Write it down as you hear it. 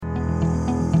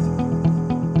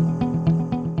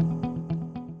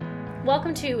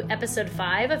welcome to episode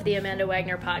 5 of the Amanda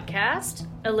Wagner podcast.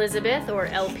 Elizabeth, or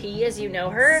LP as you know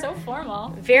her. So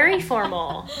formal. Very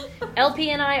formal.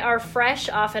 LP and I are fresh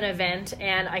off an event,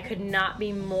 and I could not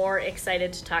be more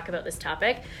excited to talk about this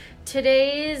topic.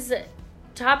 Today's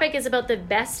topic is about the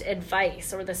best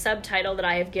advice, or the subtitle that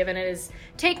I have given it is,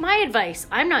 Take My Advice,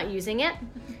 I'm not using it.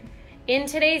 In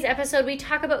today's episode, we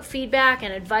talk about feedback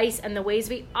and advice and the ways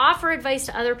we offer advice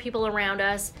to other people around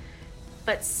us,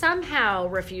 but somehow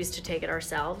refuse to take it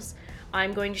ourselves.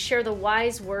 I'm going to share the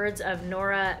wise words of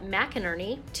Nora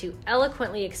McInerney to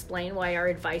eloquently explain why our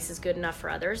advice is good enough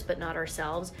for others, but not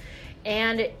ourselves.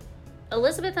 And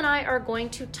Elizabeth and I are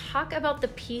going to talk about the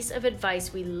piece of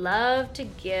advice we love to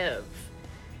give,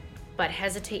 but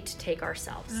hesitate to take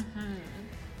ourselves. Mm-hmm.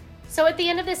 So at the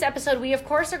end of this episode, we of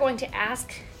course are going to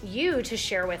ask you to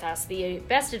share with us the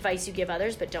best advice you give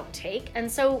others but don't take.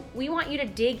 And so we want you to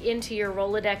dig into your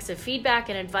Rolodex of feedback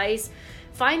and advice,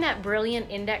 find that brilliant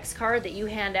index card that you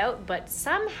hand out but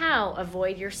somehow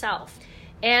avoid yourself.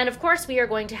 And of course, we are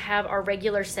going to have our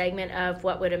regular segment of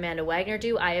What Would Amanda Wagner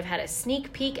Do? I have had a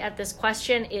sneak peek at this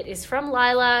question. It is from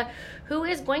Lila, who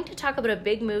is going to talk about a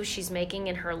big move she's making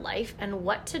in her life and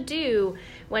what to do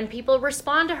when people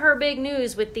respond to her big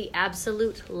news with the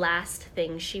absolute last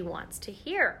thing she wants to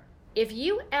hear. If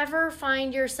you ever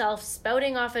find yourself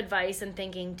spouting off advice and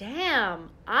thinking,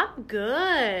 damn, I'm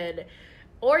good,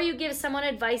 or you give someone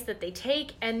advice that they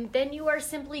take and then you are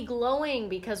simply glowing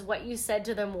because what you said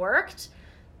to them worked,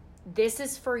 this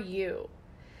is for you.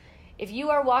 If you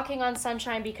are walking on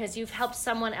sunshine because you've helped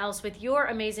someone else with your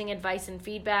amazing advice and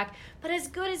feedback, but as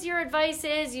good as your advice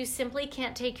is, you simply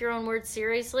can't take your own words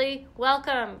seriously,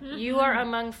 welcome. Mm-hmm. You are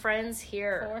among friends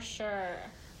here. For sure.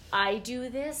 I do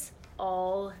this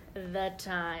all the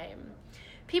time.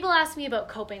 People ask me about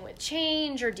coping with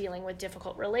change or dealing with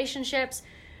difficult relationships.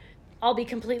 I'll be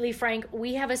completely frank,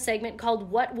 we have a segment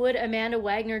called What Would Amanda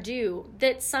Wagner Do?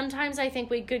 That sometimes I think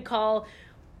we could call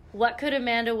What Could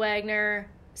Amanda Wagner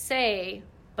Say,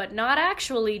 but not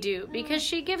actually do? Because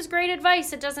she gives great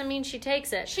advice. It doesn't mean she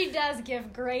takes it. She does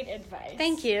give great advice.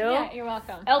 Thank you. Yeah, you're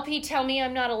welcome. LP, tell me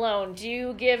I'm not alone. Do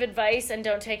you give advice and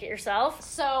don't take it yourself?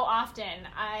 So often.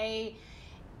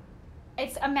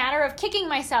 It's a matter of kicking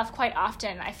myself quite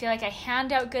often. I feel like I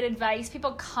hand out good advice.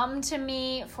 People come to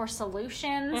me for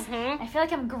solutions. Mm-hmm. I feel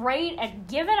like I'm great at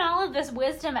giving all of this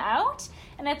wisdom out.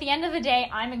 And at the end of the day,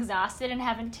 I'm exhausted and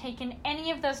haven't taken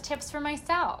any of those tips for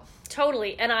myself.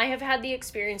 Totally. And I have had the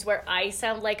experience where I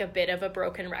sound like a bit of a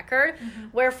broken record,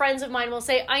 where friends of mine will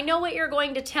say, I know what you're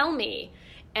going to tell me.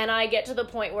 And I get to the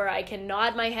point where I can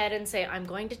nod my head and say, I'm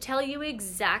going to tell you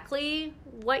exactly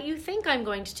what you think I'm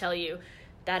going to tell you.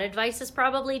 That advice is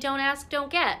probably don't ask,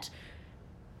 don't get.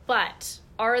 But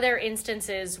are there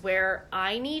instances where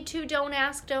I need to don't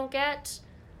ask, don't get?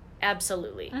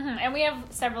 Absolutely. Mm-hmm. And we have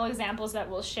several examples that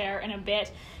we'll share in a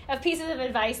bit of pieces of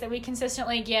advice that we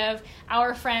consistently give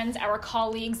our friends, our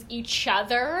colleagues, each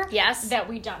other. Yes. That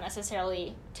we don't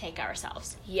necessarily take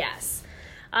ourselves. Yes.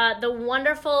 The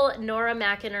wonderful Nora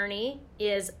McInerney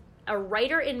is a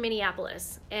writer in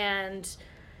Minneapolis, and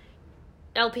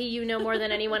LP, you know more than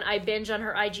anyone. I binge on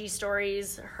her IG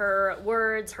stories, her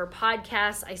words, her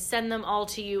podcasts. I send them all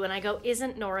to you, and I go,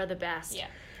 isn't Nora the best? Yeah.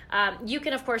 You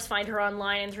can, of course, find her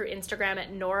online and through Instagram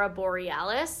at Nora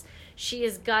Borealis. She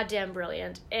is goddamn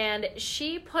brilliant, and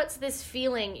she puts this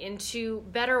feeling into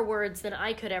better words than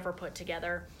I could ever put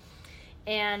together.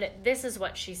 And this is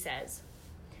what she says.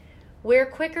 We're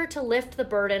quicker to lift the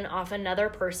burden off another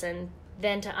person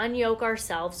than to unyoke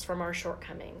ourselves from our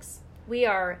shortcomings. We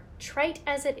are, trite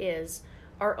as it is,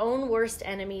 our own worst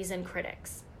enemies and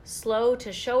critics, slow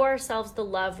to show ourselves the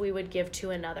love we would give to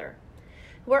another.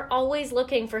 We're always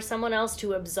looking for someone else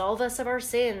to absolve us of our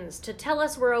sins, to tell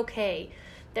us we're okay,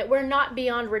 that we're not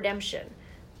beyond redemption,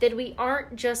 that we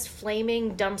aren't just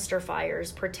flaming dumpster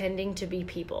fires pretending to be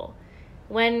people.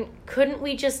 When couldn't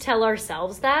we just tell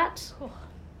ourselves that?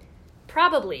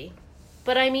 Probably,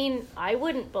 but I mean, I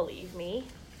wouldn't believe me.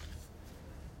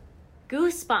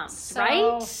 Goosebumps,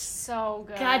 right? So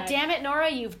good. God damn it,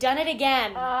 Nora, you've done it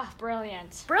again.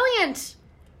 Brilliant. Brilliant.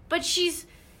 But she's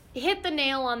hit the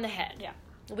nail on the head. Yeah.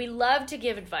 We love to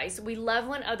give advice. We love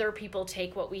when other people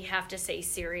take what we have to say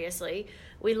seriously.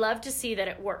 We love to see that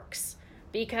it works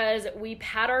because we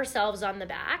pat ourselves on the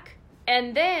back.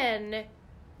 And then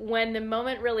when the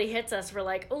moment really hits us, we're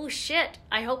like, oh shit,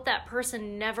 I hope that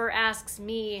person never asks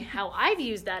me how I've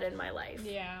used that in my life.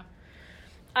 Yeah.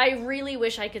 I really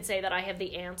wish I could say that I have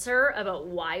the answer about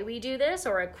why we do this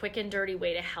or a quick and dirty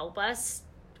way to help us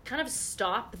kind of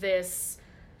stop this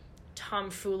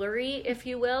tomfoolery, if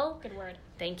you will. Good word.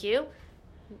 Thank you.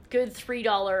 Good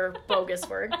 $3 bogus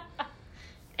word.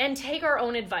 and take our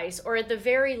own advice, or at the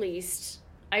very least,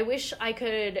 I wish I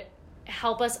could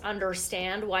help us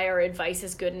understand why our advice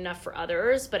is good enough for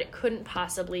others, but it couldn't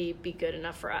possibly be good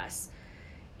enough for us.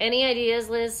 Any ideas,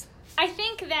 Liz? I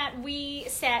think that we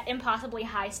set impossibly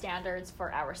high standards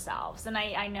for ourselves. And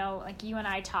I know, like, you and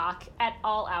I talk at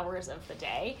all hours of the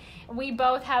day. We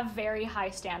both have very high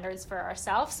standards for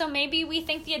ourselves. So maybe we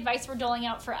think the advice we're doling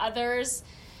out for others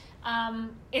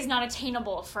is not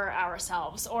attainable for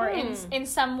ourselves, or in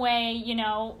some way, you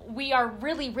know, we are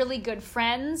really, really good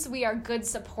friends. We are good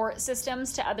support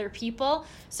systems to other people.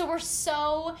 So we're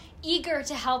so eager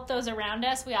to help those around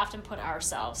us. We often put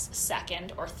ourselves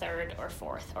second or third or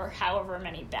fourth or however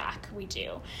many back we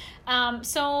do.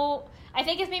 So I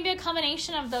think it's maybe a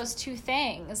combination of those two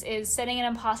things, is setting an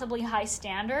impossibly high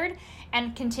standard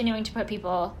and continuing to put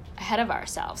people ahead of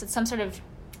ourselves. It's some sort of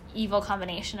evil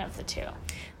combination of the two.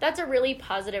 That's a really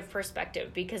positive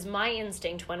perspective, because my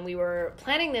instinct when we were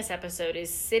planning this episode is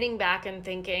sitting back and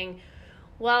thinking,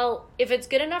 well, if it's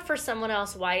good enough for someone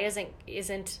else, why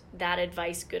isn't that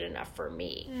advice good enough for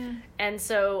me? And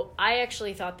so I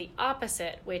actually thought the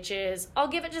opposite, which is I'll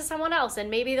give it to someone else and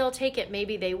maybe they'll take it,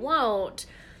 maybe they won't.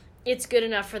 It's good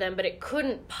enough for them, but it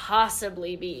couldn't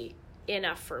possibly be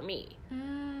enough for me.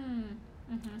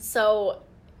 So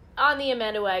on the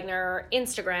Amanda Wagner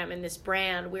Instagram and this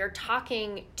brand, we're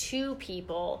talking to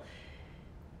people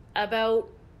about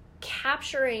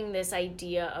capturing this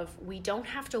idea of we don't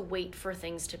have to wait for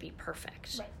things to be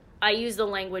perfect. Right. I use the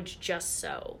language just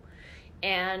so.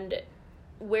 And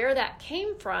where that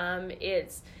came from,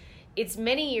 it's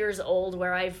many years old,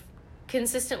 where I've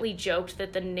consistently joked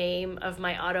that the name of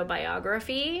my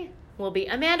autobiography will be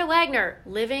Amanda Wagner,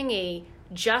 Living a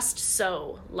Just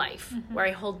So Life, where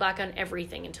I hold back on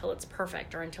everything until it's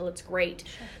perfect or until it's great.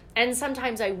 Sure. And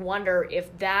sometimes I wonder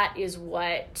if that is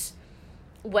what's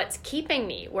keeping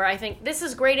me, where I think this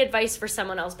is great advice for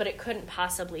someone else, but it couldn't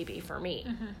possibly be for me.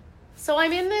 So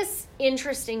I'm in this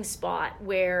interesting spot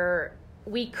where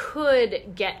we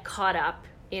could get caught up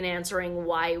in answering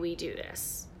why we do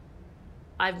this.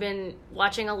 I've been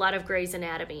watching a lot of Grey's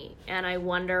Anatomy, and I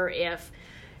wonder if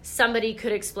somebody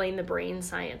could explain the brain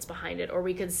science behind it, or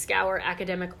we could scour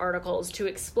academic articles to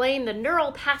explain the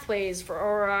neural pathways for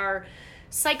our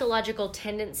psychological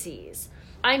tendencies.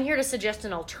 I'm here to suggest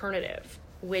an alternative,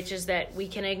 which is that we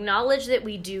can acknowledge that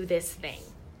we do this thing.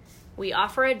 We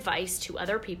offer advice to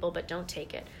other people, but don't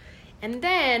take it. And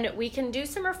then we can do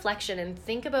some reflection and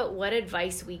think about what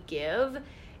advice we give,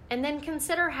 and then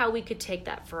consider how we could take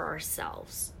that for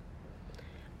ourselves.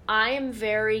 I am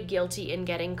very guilty in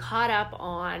getting caught up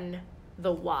on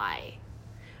the why.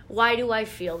 Why do I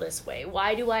feel this way?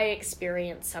 Why do I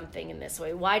experience something in this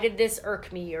way? Why did this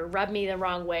irk me or rub me the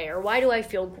wrong way? Or why do I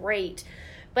feel great?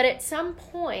 But at some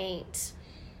point,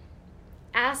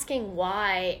 asking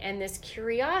why and this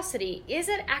curiosity, is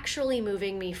it actually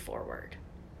moving me forward?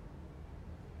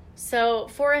 So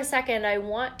for a second, I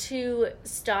want to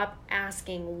stop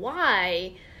asking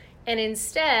why, and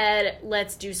instead,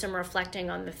 let's do some reflecting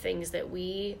on the things that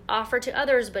we offer to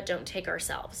others but don't take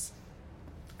ourselves.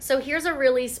 So here's a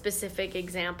really specific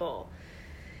example.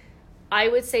 I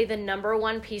would say the number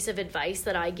one piece of advice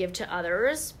that I give to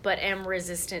others but am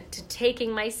resistant to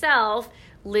taking myself,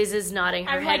 Liz is nodding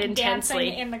her head intensely.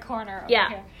 Dancing in the corner over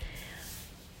here.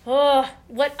 Oh,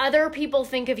 what other people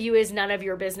think of you is none of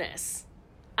your business.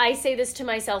 I say this to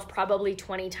myself probably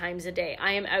 20 times a day.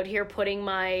 I am out here putting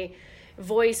my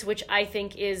voice, which I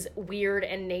think is weird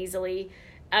and nasally,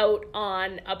 out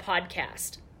on a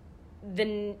podcast.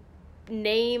 The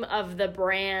name of the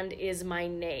brand is my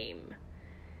name.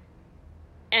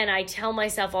 And I tell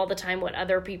myself all the time what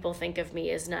other people think of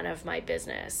me is none of my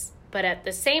business. But at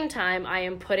the same time, I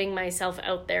am putting myself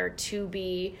out there to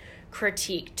be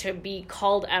critiqued, to be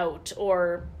called out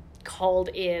or called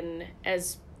in,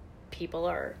 as people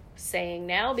are saying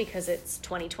now because it's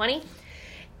 2020.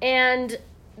 And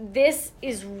this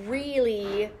is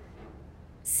really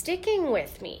sticking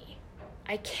with me.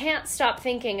 I can't stop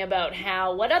thinking about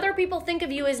how what other people think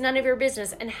of you is none of your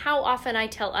business, and how often I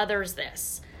tell others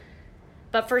this.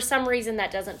 But for some reason,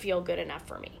 that doesn't feel good enough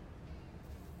for me.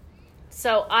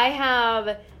 So I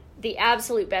have the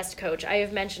absolute best coach. I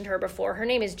have mentioned her before. Her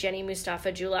name is Jenny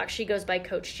Mustafa Julak. She goes by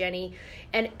Coach Jenny.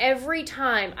 And every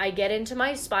time I get into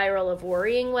my spiral of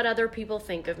worrying what other people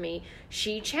think of me,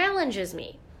 she challenges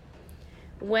me.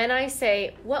 When I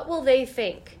say, what will they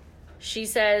think? She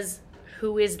says,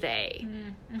 who is they?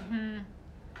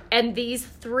 And these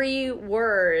 3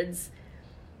 words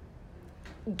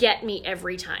get me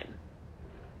every time.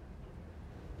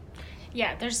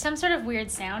 Yeah, there's some sort of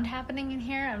weird sound happening in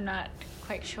here. I'm not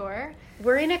quite sure.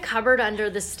 We're in a cupboard under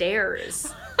the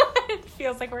stairs. It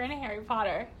feels like we're in Harry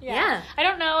Potter. Yeah. I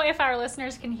don't know if our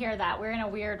listeners can hear that. We're in a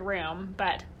weird room,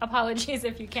 but apologies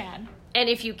if you can. And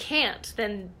if you can't,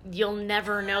 then you'll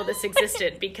never know this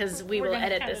existed because we will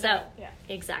edit this out. Yeah.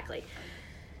 Exactly.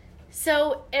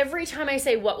 So every time I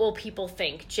say, what will people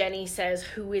think? Jenny says,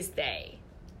 who is they?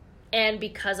 And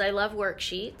because I love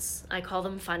worksheets, I call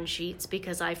them fun sheets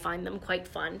because I find them quite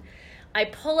fun. I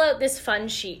pull out this fun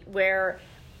sheet where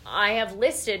I have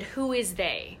listed who is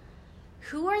they.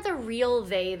 Who are the real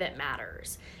they that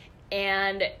matters?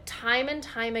 And time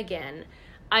again,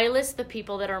 I list the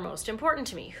people that are most important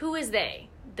to me. Who is they?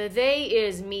 The they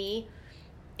is me.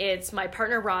 It's my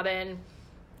partner, Robin.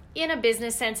 In a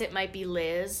business sense, it might be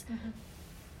Liz. Mm-hmm.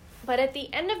 But at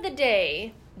the end of the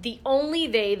day, the only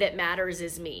they that matters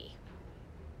is me.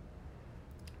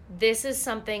 This is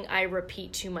something I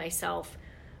repeat to myself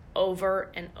over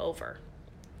and over.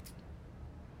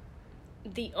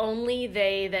 The only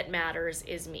they that matters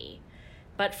is me.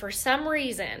 But for some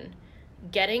reason,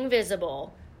 getting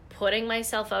visible, putting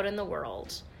myself out in the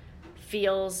world,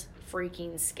 feels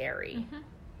freaking scary. Mm-hmm.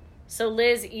 So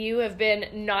Liz, you have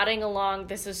been nodding along.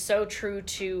 This is so true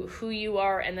to who you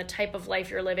are and the type of life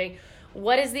you're living.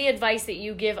 What is the advice that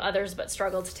you give others but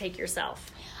struggle to take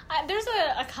yourself? There's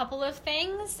a couple of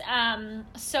things.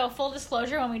 So full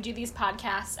disclosure, when we do these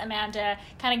podcasts, Amanda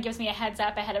kind of gives me a heads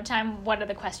up ahead of time what are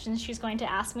the questions she's going to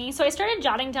ask me. So I started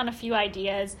jotting down a few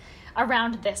ideas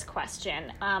around this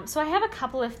question. So I have a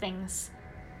couple of things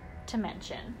to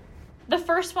mention. The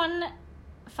first one,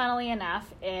 funnily enough,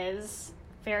 is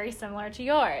very similar to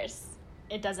yours.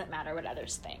 It doesn't matter what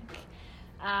others think.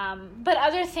 But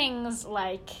other things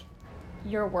like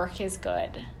your work is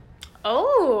good.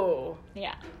 Oh.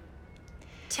 Yeah.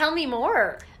 Tell me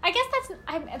more. I guess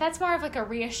that's more of like a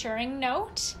reassuring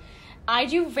note. I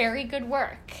do very good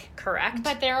work. Correct.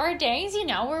 But there are days,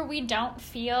 where we don't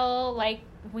feel like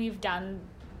we've done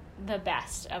the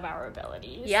best of our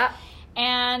abilities. Yeah.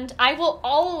 And I will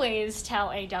always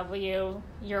tell AW,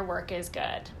 your work is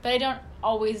good. But I don't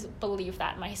always believe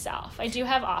that myself. I do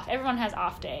have off. Everyone has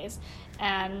off days.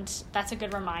 And that's a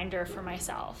good reminder for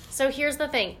myself. So here's the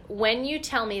thing. When you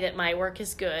tell me that my work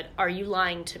is good, are you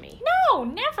lying to me? No,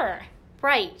 never.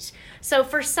 Right. So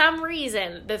for some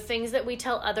reason, the things that we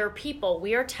tell other people,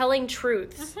 we are telling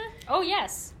truths. Mm-hmm. Oh,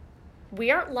 yes.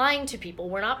 We aren't lying to people.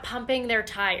 We're not pumping their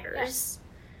tires. Yes.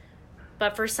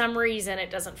 But for some reason, it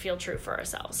doesn't feel true for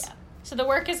ourselves. Yeah. So the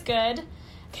work is good.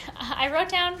 I wrote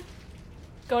down,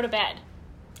 go to bed.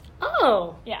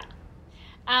 Oh. Yeah.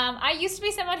 I used to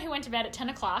be someone who went to bed at 10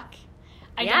 o'clock.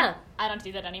 I don't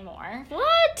do that anymore.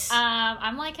 What?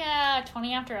 I'm like a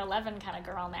 20 after 11 kind of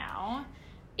girl now.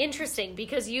 Interesting,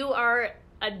 because you are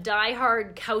a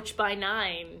diehard couch by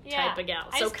 9 type of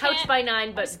gal. So couch by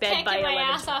 9, but bed by 11. Can't get my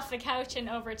ass off the couch and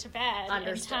over to bed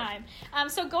in time.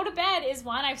 So go to bed is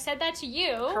one. I've said that to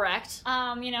you. Correct.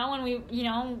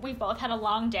 When we both had a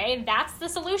long day, that's the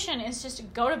solution, is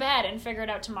just go to bed and figure it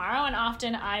out tomorrow. And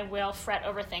often I will fret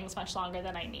over things much longer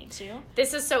than I need to.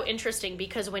 This is so interesting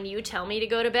because when you tell me to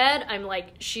go to bed, I'm like,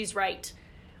 she's right.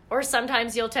 Or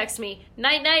sometimes you'll text me,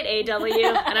 night, AW.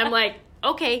 And I'm like,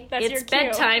 okay, it's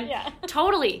bedtime. Yeah.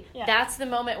 Totally. Yeah. That's the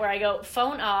moment where I go,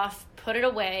 phone off, put it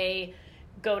away,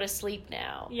 go to sleep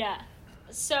now. Yeah.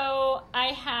 So I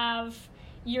have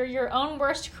you're your own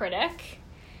worst critic,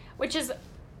 which is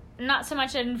not so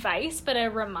much advice, but a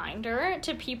reminder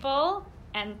to people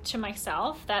and to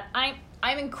myself that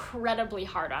I'm incredibly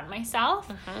hard on myself.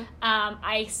 Mm-hmm.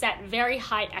 I set very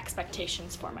high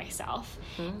expectations for myself.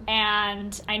 Mm-hmm.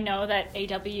 And I know that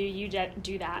AW, you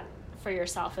do that for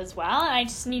yourself as well. And I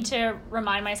just need to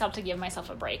remind myself to give myself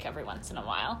a break every once in a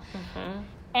while. Mm-hmm.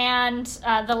 And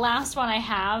the last one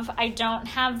I don't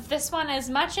have this one as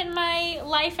much in my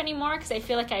life anymore because I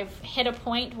feel like I've hit a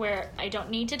point where I don't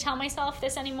need to tell myself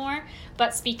this anymore,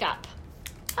 but speak up.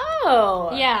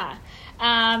 Oh. Yeah.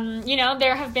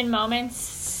 There have been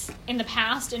moments in the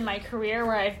past in my career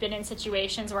where I've been in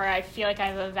situations where I feel like I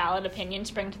have a valid opinion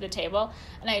to bring to the table,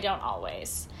 and I don't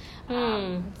always.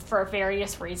 For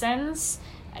various reasons.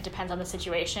 It depends on the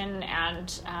situation and,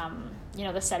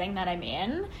 the setting that I'm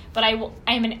in. But I'm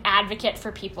an advocate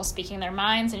for people speaking their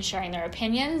minds and sharing their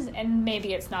opinions, and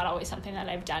maybe it's not always something that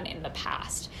I've done in the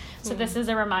past. So this is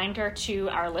a reminder to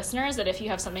our listeners that if you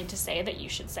have something to say, that you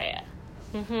should say it.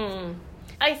 Mm-hmm.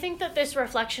 I think that this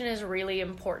reflection is really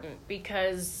important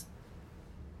because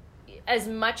as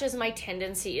much as my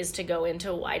tendency is to go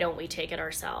into why don't we take it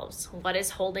ourselves, what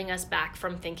is holding us back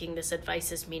from thinking this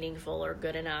advice is meaningful or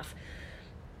good enough,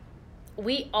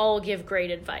 we all give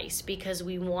great advice because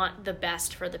we want the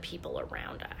best for the people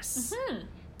around us. Mm-hmm.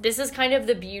 This is kind of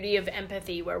the beauty of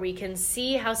empathy, where we can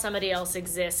see how somebody else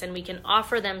exists and we can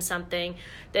offer them something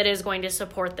that is going to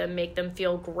support them, make them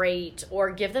feel great,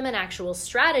 or give them an actual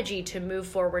strategy to move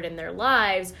forward in their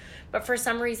lives. But for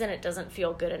some reason, it doesn't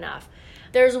feel good enough.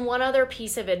 There's one other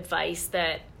piece of advice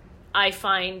that I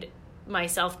find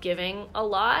myself giving a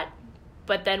lot,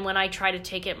 but then when I try to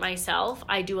take it myself,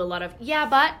 I do a lot of,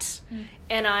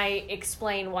 and I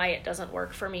explain why it doesn't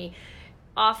work for me.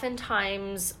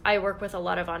 Oftentimes, I work with a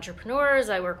lot of entrepreneurs,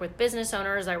 I work with business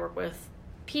owners, I work with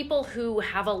people who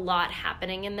have a lot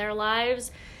happening in their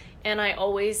lives, and I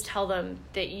always tell them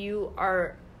that you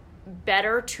are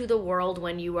better to the world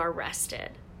when you are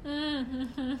rested.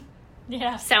 Mm-hmm.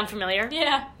 Yeah. Sound familiar?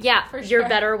 Yeah. Yeah, for you're sure.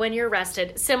 better when you're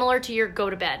rested. Similar to your go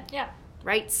to bed. Yeah.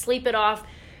 Right? Sleep it off.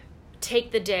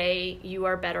 Take the day. You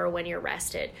are better when you're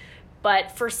rested.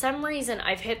 But for some reason,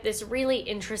 I've hit this really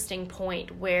interesting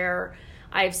point where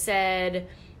I've said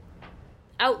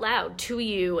out loud to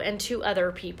you and to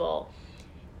other people,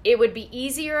 it would be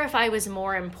easier if I was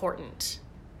more important.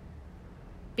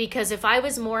 Because if I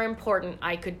was more important,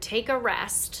 I could take a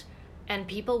rest and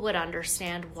people would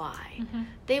understand why. Mm-hmm.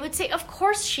 They would say, of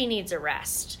course she needs a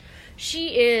rest.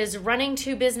 She is running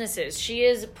 2 businesses. She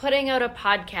is putting out a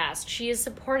podcast. She is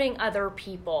supporting other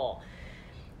people.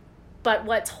 But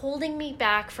what's holding me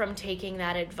back from taking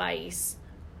that advice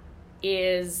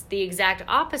is the exact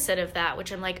opposite of that,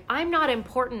 which I'm like, I'm not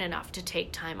important enough to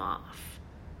take time off.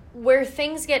 Where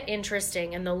things get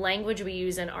interesting, and the language we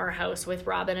use in our house with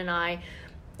Robin and I,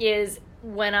 is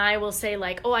when I will say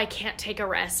like, oh, I can't take a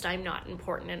rest, I'm not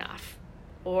important enough.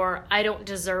 Or I don't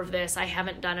deserve this, I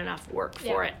haven't done enough work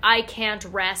for it. I can't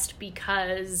rest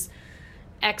because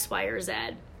X, Y, or Z.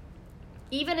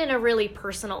 Even in a really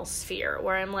personal sphere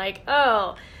where I'm like,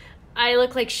 oh, I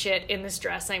look like shit in this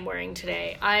dress I'm wearing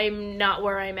today. I'm not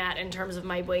where I'm at in terms of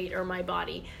my weight or my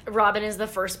body. Robin is the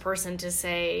first person to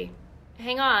say,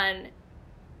 hang on,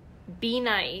 be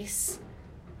nice.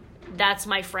 That's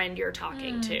my friend you're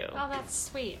talking to. Oh, that's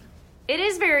sweet. It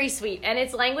is very sweet, and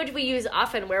it's language we use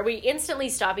often where we instantly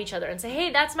stop each other and say,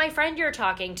 hey, that's my friend you're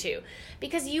talking to.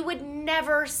 Because you would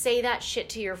never say that shit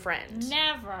to your friend.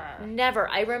 Never.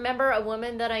 I remember a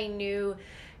woman that I knew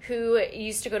who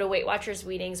used to go to Weight Watchers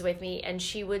meetings with me, and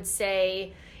she would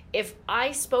say, if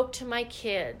I spoke to my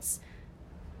kids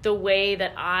the way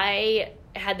that I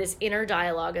had this inner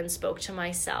dialogue and spoke to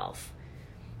myself,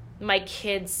 my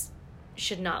kids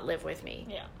should not live with me.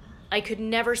 Yeah. I could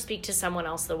never speak to someone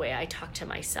else the way I talk to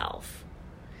myself.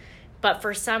 But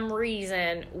for some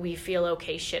reason, we feel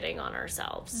okay shitting on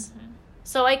ourselves. Mm-hmm.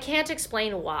 So I can't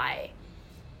explain why.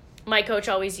 My coach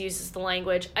always uses the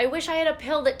language, I wish I had a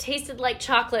pill that tasted like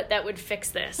chocolate that would fix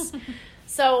this.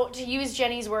 So to use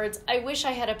Jenny's words, I wish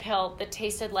I had a pill that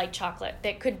tasted like chocolate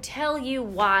that could tell you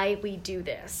why we do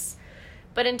this.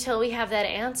 But until we have that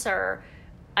answer,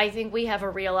 I think we have a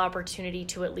real opportunity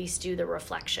to at least do the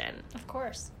reflection. Of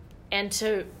course. And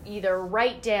to either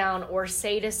write down or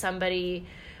say to somebody,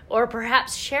 or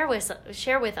perhaps share with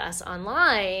us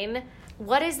online,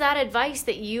 what is that advice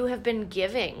that you have been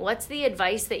giving? What's the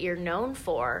advice that you're known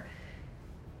for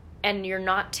and you're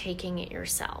not taking it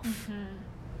yourself? Mm-hmm.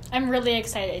 I'm really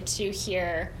excited to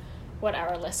hear what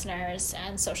our listeners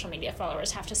and social media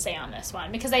followers have to say on this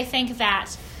one, because I think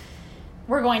that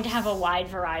we're going to have a wide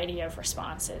variety of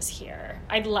responses here.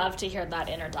 I'd love to hear that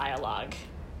inner dialogue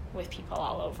with people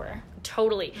all over.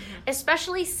 Totally. Mm-hmm.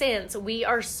 Especially since we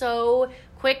are so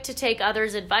quick to take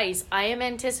others' advice. I am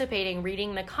anticipating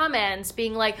reading the comments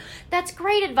being like, that's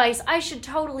great advice, I should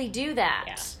totally do that.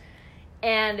 Yeah.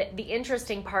 And the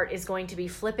interesting part is going to be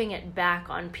flipping it back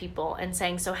on people and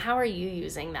saying, so how are you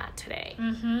using that today?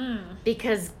 Mm-hmm.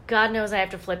 Because God knows I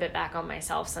have to flip it back on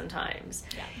myself sometimes.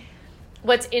 Yeah.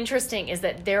 What's interesting is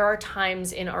that there are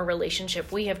times in our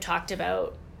relationship we have talked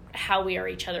about how we are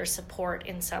each other's support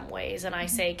in some ways. And I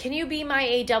say, can you be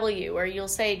my AW? Or you'll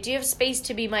say, do you have space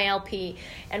to be my LP?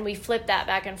 And we flip that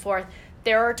back and forth.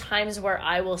 There are times where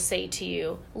I will say to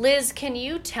you, Liz, can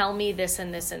you tell me this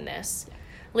and this and this?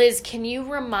 Liz, can you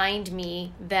remind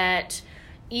me that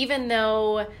even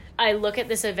though I look at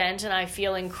this event and I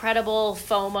feel incredible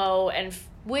FOMO and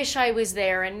wish I was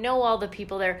there and know all the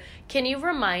people there, can you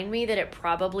remind me that it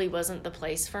probably wasn't the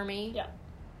place for me? Yeah.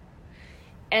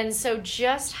 And so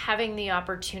just having the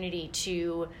opportunity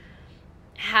to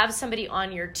have somebody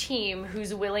on your team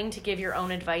who's willing to give your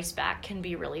own advice back can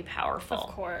be really powerful. Of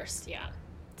course, yeah.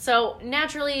 So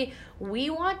naturally, we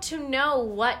want to know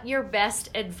what your best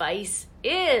advice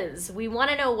is. We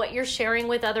want to know what you're sharing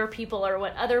with other people or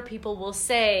what other people will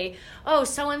say. Oh,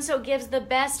 so-and-so gives the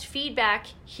best feedback.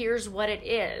 Here's what it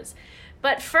is.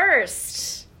 But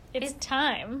first, It's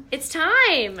time. It's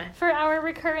time for our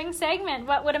recurring segment,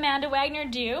 What Would Amanda Wagner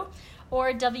Do?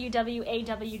 Or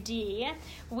WWAWD.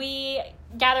 We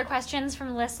gather questions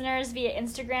from listeners via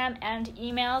Instagram and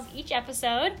emails each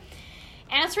episode,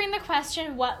 answering the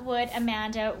question, what would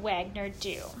Amanda Wagner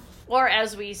do? Or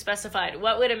as we specified,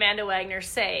 what would Amanda Wagner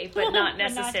say, but not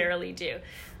necessarily do?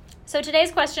 So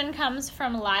today's question comes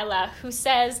from Lila, who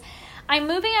says, I'm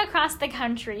moving across the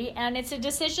country, and it's a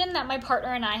decision that my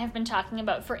partner and I have been talking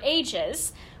about for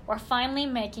ages. We're finally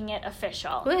making it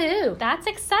official. Woohoo! That's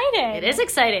exciting. It is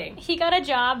exciting. He got a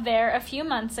job there a few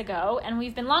months ago, and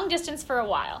we've been long distance for a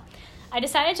while. I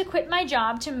decided to quit my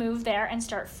job to move there and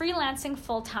start freelancing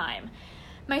full time.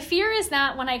 My fear is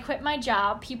that when I quit my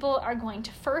job, people are going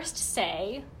to first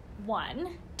say,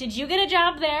 1, did you get a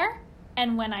job there?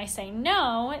 And when I say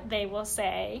no, they will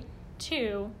say,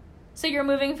 2, so you're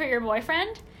moving for your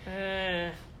boyfriend?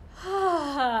 Knowing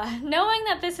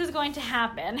that this is going to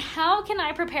happen, how can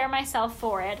I prepare myself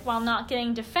for it while not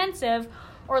getting defensive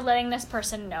or letting this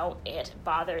person know it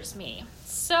bothers me?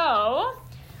 So,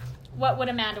 what would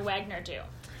Amanda Wagner do?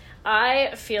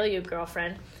 I feel you,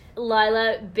 girlfriend.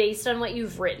 Lila, based on what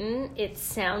you've written, it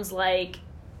sounds like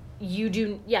you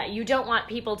don't want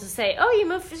people to say,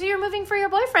 oh, so you're moving for your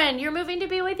boyfriend, you're moving to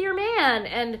be with your man,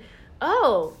 and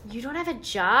oh, you don't have a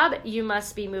job, you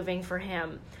must be moving for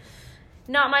him.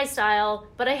 Not my style,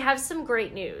 but I have some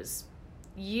great news.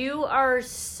 You are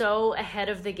so ahead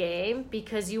of the game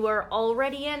because you are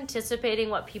already anticipating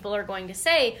what people are going to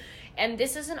say, and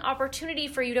this is an opportunity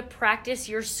for you to practice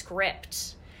your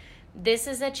script. This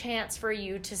is a chance for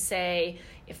you to say,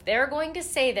 if they're going to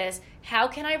say this, how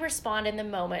can I respond in the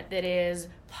moment that is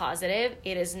positive,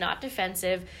 it is not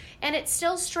defensive, and it's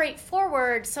still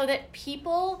straightforward so that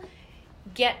people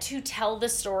get to tell the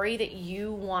story that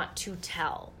you want to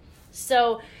tell.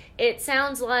 So it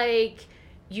sounds like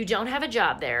you don't have a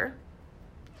job there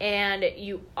and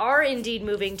you are indeed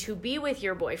moving to be with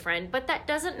your boyfriend, but that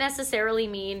doesn't necessarily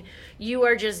mean you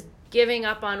are just giving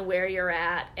up on where you're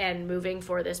at and moving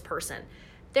for this person.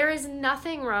 There is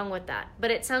nothing wrong with that, but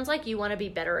it sounds like you want to be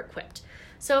better equipped.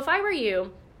 So if I were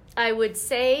you, I would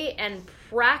say and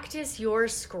practice your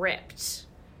script.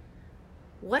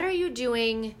 What are you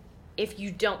doing if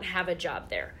you don't have a job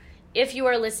there? If you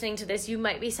are listening to this, you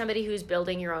might be somebody who's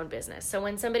building your own business. So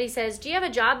when somebody says, do you have a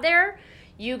job there?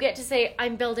 You get to say,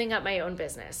 I'm building up my own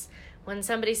business. When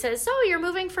somebody says, so you're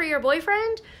moving for your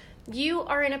boyfriend? You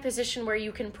are in a position where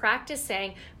you can practice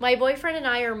saying, my boyfriend and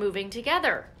I are moving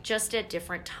together, just at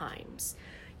different times.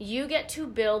 You get to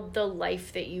build the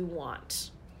life that you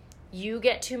want. You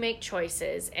get to make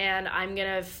choices. And I'm going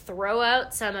to throw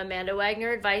out some Amanda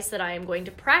Wagner advice that I am going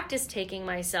to practice taking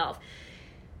myself.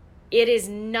 It is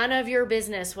none of your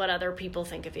business what other people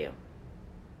think of you.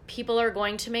 People are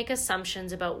going to make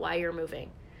assumptions about why you're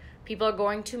moving. People are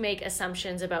going to make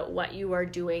assumptions about what you are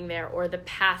doing there or the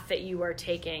path that you are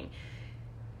taking.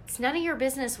 It's none of your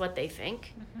business what they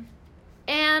think. Mm-hmm.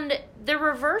 And the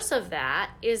reverse of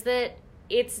that is that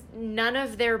it's none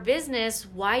of their business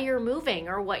why you're moving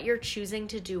or what you're choosing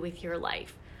to do with your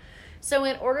life. So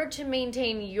in order to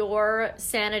maintain your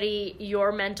sanity,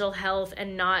 your mental health,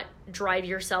 and not drive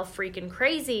yourself freaking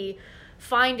crazy,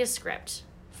 find a script.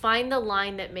 Find the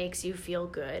line that makes you feel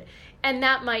good. And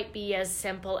that might be as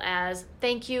simple as,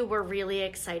 thank you, we're really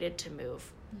excited to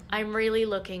move. Mm-hmm. I'm really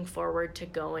looking forward to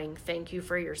going. Thank you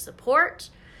for your support.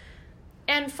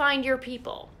 And find your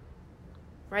people.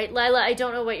 Right, Lila, I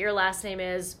don't know what your last name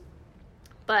is,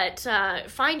 but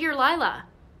find your Lila.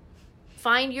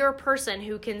 Find your person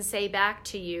who can say back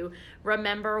to you,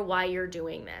 remember why you're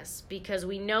doing this, because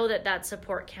we know that that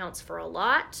support counts for a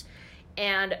lot.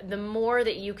 And the more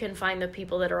that you can find the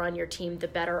people that are on your team, the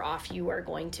better off you are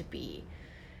going to be.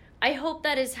 I hope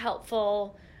that is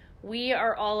helpful. We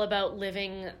are all about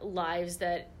living lives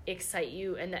that excite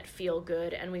you and that feel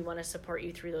good, and we want to support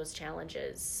you through those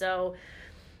challenges. So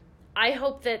I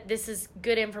hope that this is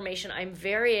good information. I'm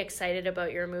very excited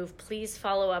about your move. Please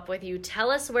follow up with you.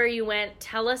 Tell us where you went.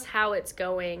 Tell us how it's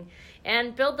going.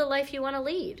 And build the life you want to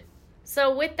lead.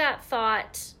 So with that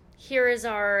thought, here is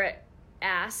our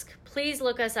ask. Please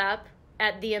look us up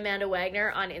at The Amanda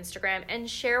Wagner on Instagram and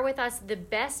share with us the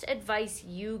best advice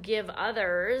you give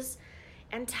others.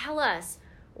 And tell us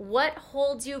what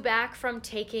holds you back from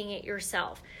taking it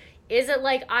yourself. Is it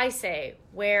like I say,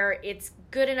 where it's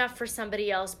good enough for somebody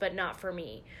else but not for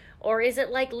me? Or is it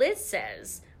like Liz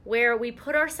says, where we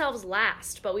put ourselves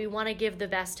last but we want to give the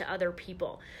best to other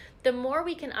people? The more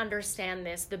we can understand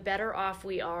this, the better off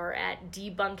we are at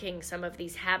debunking some of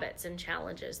these habits and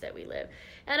challenges that we live.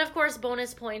 And of course,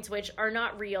 bonus points, which are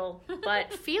not real,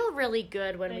 but feel really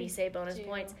good when we say bonus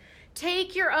points.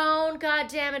 take your own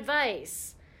goddamn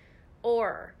advice.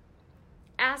 Or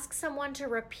ask someone to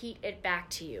repeat it back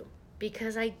to you,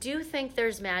 because I do think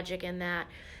there's magic in that.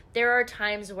 There are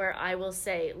times where I will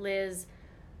say, Liz,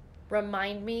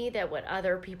 remind me that what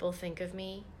other people think of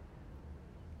me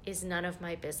is none of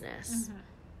my business. Mm-hmm.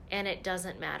 And it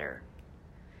doesn't matter.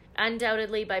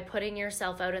 Undoubtedly, by putting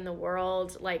yourself out in the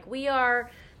world like we are,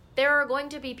 there are going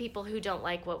to be people who don't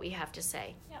like what we have to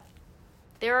say. Yep.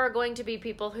 There are going to be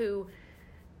people who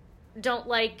don't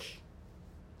like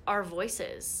our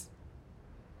voices,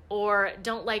 or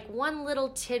don't like one little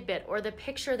tidbit or the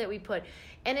picture that we put.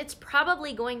 And it's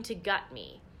probably going to gut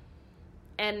me.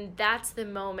 And that's the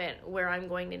moment where I'm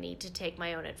going to need to take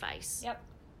my own advice. Yep.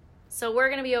 So we're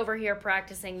going to be over here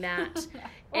practicing that.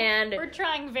 And we're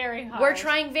trying very hard. We're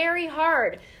trying very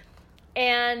hard.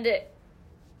 And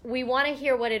we want to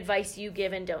hear what advice you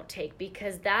give and don't take,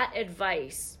 because that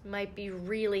advice might be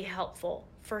really helpful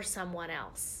for someone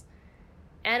else.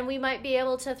 And we might be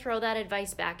able to throw that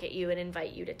advice back at you and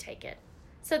invite you to take it.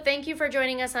 So thank you for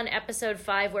joining us on episode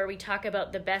 5, where we talk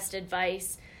about the best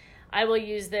advice. I will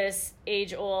use this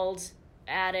age-old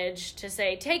adage to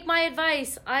say, take my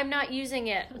advice, I'm not using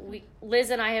it. Liz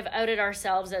and I have outed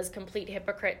ourselves as complete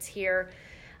hypocrites here.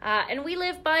 And we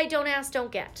live by don't ask,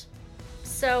 don't get.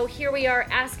 So here we are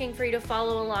asking for you to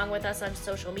follow along with us on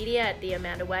social media at The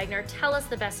Amanda Wagner. Tell us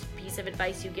the best piece of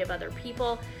advice you give other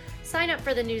people. Sign up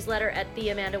for the newsletter at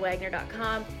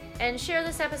theamandawagner.com and share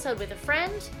this episode with a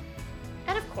friend.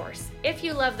 And of course, if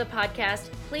you love the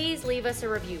podcast, please leave us a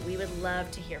review. We would love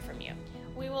to hear from you.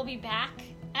 We will be back,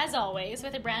 as always,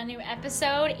 with a brand new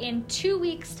episode in 2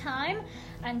 weeks' time.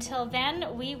 Until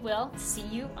then, we will see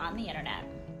you on the internet.